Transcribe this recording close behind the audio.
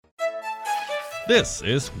This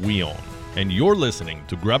is WION, and you're listening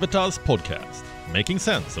to Gravitas podcast, making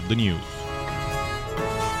sense of the news.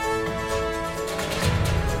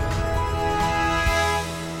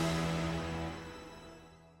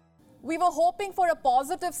 We were hoping for a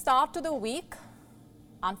positive start to the week.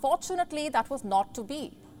 Unfortunately, that was not to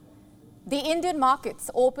be. The Indian markets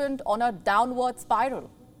opened on a downward spiral.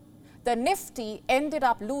 The Nifty ended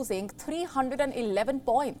up losing 311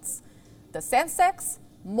 points. The Sensex,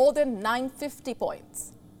 more than 950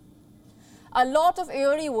 points. A lot of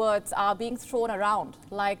eerie words are being thrown around,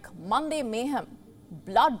 like Monday mayhem,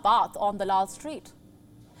 bloodbath on the Lal Street.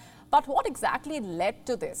 But what exactly led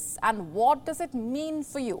to this, and what does it mean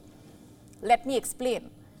for you? Let me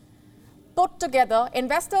explain. Put together,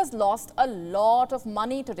 investors lost a lot of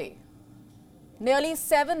money today. Nearly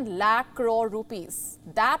 7 lakh crore rupees.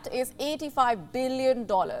 That is $85 billion.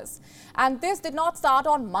 And this did not start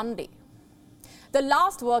on Monday. The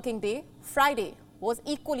last working day, Friday, was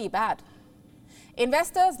equally bad.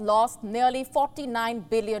 Investors lost nearly $49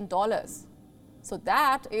 billion. So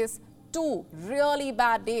that is 2 really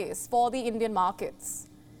bad days for the Indian markets.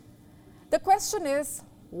 The question is,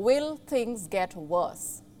 will things get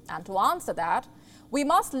worse? And to answer that, we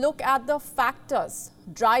must look at the factors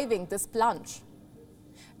driving this plunge.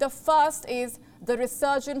 The first is the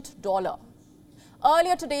resurgent dollar.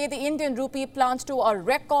 Earlier today, the Indian rupee plunged to a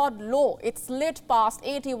record low. It slid past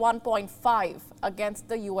 81.5 against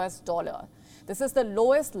the US dollar. This is the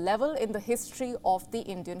lowest level in the history of the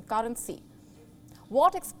Indian currency.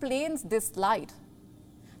 What explains this slide?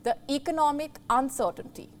 The economic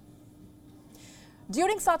uncertainty.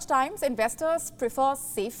 During such times, investors prefer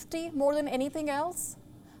safety more than anything else.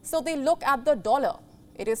 So they look at the dollar.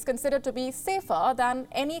 It is considered to be safer than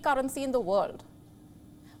any currency in the world.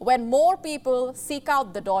 When more people seek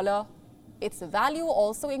out the dollar, its value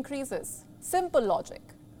also increases. Simple logic.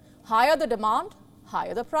 Higher the demand,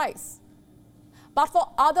 higher the price. But for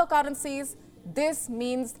other currencies, this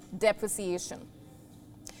means depreciation.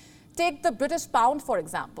 Take the British pound, for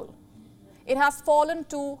example. It has fallen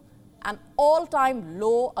to an all-time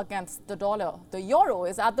low against the dollar. The euro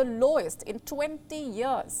is at the lowest in 20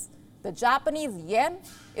 years. The Japanese yen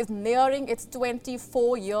is nearing its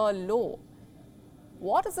 24-year low.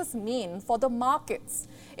 What does this mean for the markets?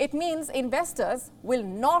 It means investors will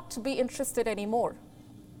not be interested anymore.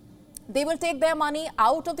 They will take their money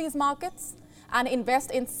out of these markets and invest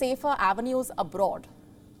in safer avenues abroad.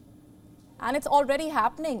 And it's already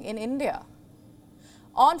happening in India.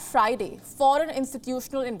 On Friday, foreign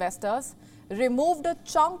institutional investors removed a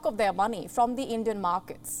chunk of their money from the Indian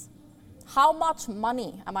markets. How much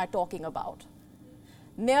money am I talking about?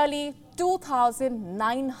 Nearly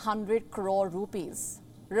 2,900 crore rupees.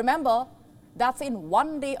 Remember, that's in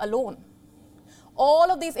one day alone.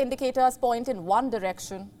 All of these indicators point in one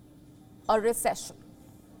direction, a recession.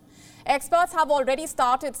 Experts have already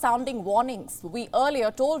started sounding warnings. We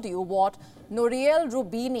earlier told you what Nouriel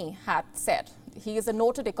Roubini had said. He is a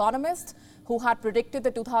noted economist who had predicted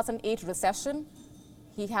the 2008 recession.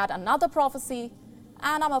 He had another prophecy,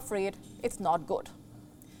 and I'm afraid it's not good.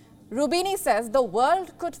 Roubini says the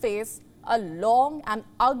world could face a long and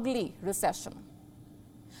ugly recession.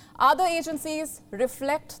 Other agencies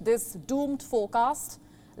reflect this doomed forecast,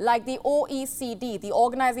 like the OECD, the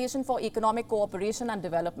Organization for Economic Cooperation and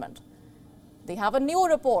Development. They have a new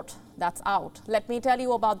report that's out. Let me tell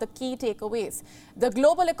you about the key takeaways. The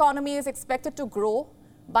global economy is expected to grow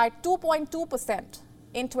by 2.2%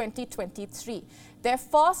 in 2023. Their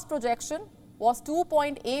first projection was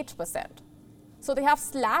 2.8%. So they have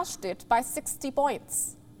slashed it by 60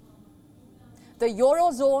 points. The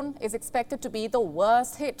Eurozone is expected to be the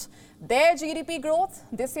worst hit. Their GDP growth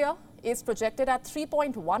this year is projected at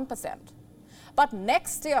 3.1%. But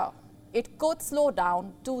next year, it could slow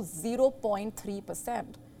down to 0.3%.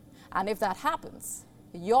 And if that happens,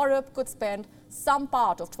 Europe could spend some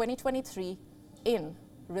part of 2023 in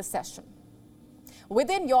recession.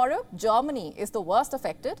 Within Europe, Germany is the worst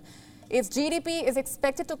affected. Its GDP is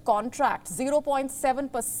expected to contract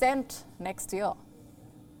 0.7% next year.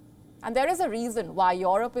 And there is a reason why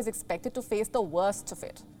Europe is expected to face the worst of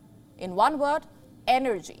it. In one word,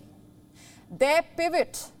 energy. Their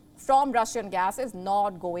pivot from Russian gas is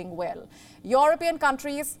not going well. European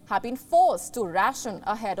countries have been forced to ration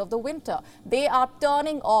ahead of the winter. They are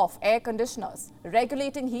turning off air conditioners,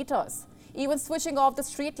 regulating heaters, even switching off the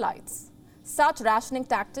street lights. Such rationing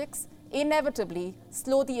tactics inevitably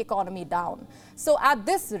slow the economy down. So at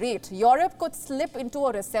this rate, Europe could slip into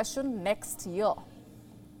a recession next year.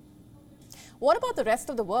 What about the rest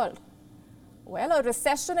of the world? Well, a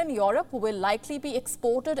recession in Europe will likely be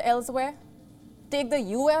exported elsewhere. Take the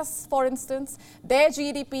US, for instance. Their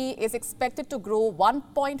GDP is expected to grow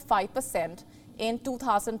 1.5% in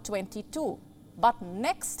 2022. But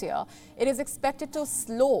next year, it is expected to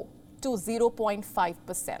slow to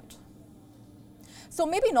 0.5%. So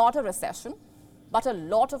maybe not a recession, but a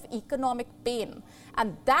lot of economic pain.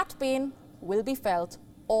 And that pain will be felt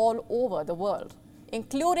all over the world,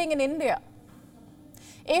 including in India.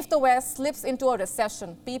 If the West slips into a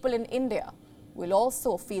recession, people in India will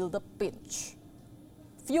also feel the pinch.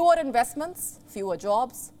 Fewer investments, fewer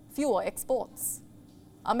jobs, fewer exports.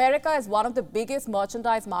 America is one of the biggest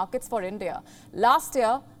merchandise markets for India. Last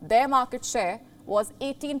year, their market share was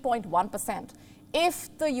 18.1%.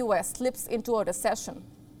 If the US slips into a recession,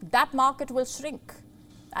 that market will shrink.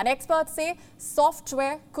 And experts say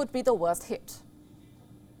software could be the worst hit.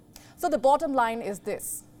 So the bottom line is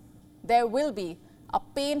this: there will be a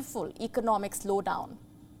painful economic slowdown.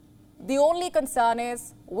 The only concern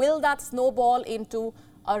is, will that snowball into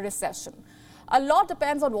a recession? A lot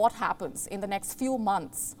depends on what happens in the next few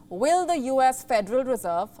months. Will the US Federal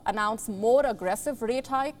Reserve announce more aggressive rate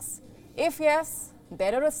hikes? If yes,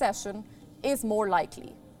 then a recession is more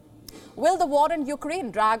likely. Will the war in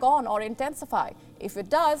Ukraine drag on or intensify? If it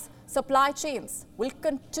does, supply chains will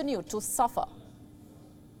continue to suffer.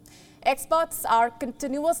 Experts are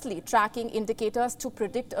continuously tracking indicators to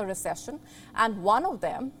predict a recession, and one of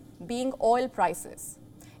them being oil prices.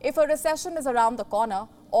 If a recession is around the corner,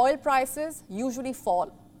 oil prices usually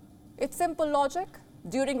fall. It's simple logic.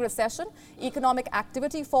 During recession, economic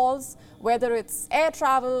activity falls, whether it's air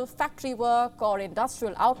travel, factory work, or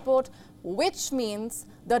industrial output, which means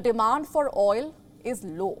the demand for oil is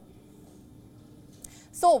low.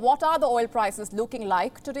 So what are the oil prices looking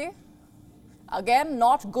like today? Again,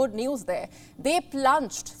 not good news there. They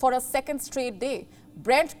plunged for a second straight day.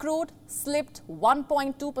 Brent crude slipped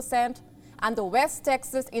 1.2%, and the West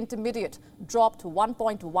Texas Intermediate dropped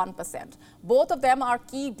 1.1%. Both of them are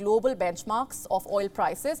key global benchmarks of oil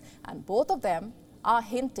prices, and both of them are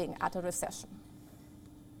hinting at a recession.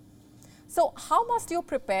 So how must you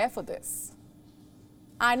prepare for this?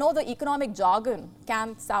 I know the economic jargon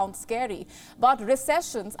can sound scary, but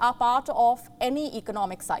recessions are part of any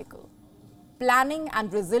economic cycle. Planning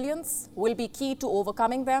and resilience will be key to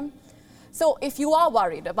overcoming them. So if you are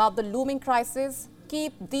worried about the looming crisis,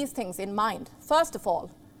 keep these things in mind. First of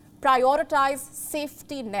all, prioritize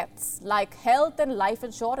safety nets like health and life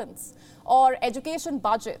insurance or education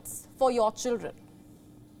budgets for your children.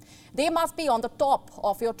 They must be on the top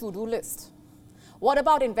of your to-do list. What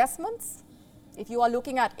about investments? If you are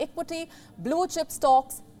looking at equity, blue chip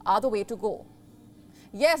stocks are the way to go.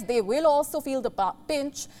 Yes, they will also feel the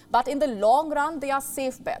pinch, but in the long run, they are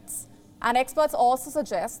safe bets. And experts also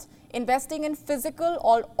suggest investing in physical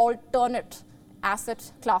or alternate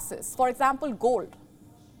asset classes, for example, gold.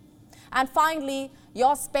 And finally,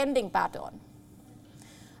 your spending pattern.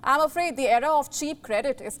 I'm afraid the era of cheap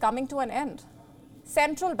credit is coming to an end.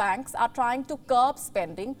 Central banks are trying to curb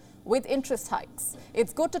spending with interest hikes.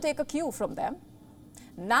 It's good to take a cue from them.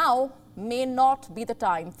 Now may not be the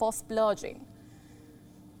time for splurging.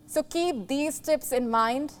 So keep these tips in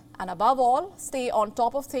mind, and above all, stay on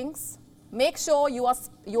top of things. Make sure you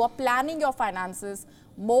are planning your finances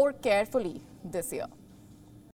more carefully this year.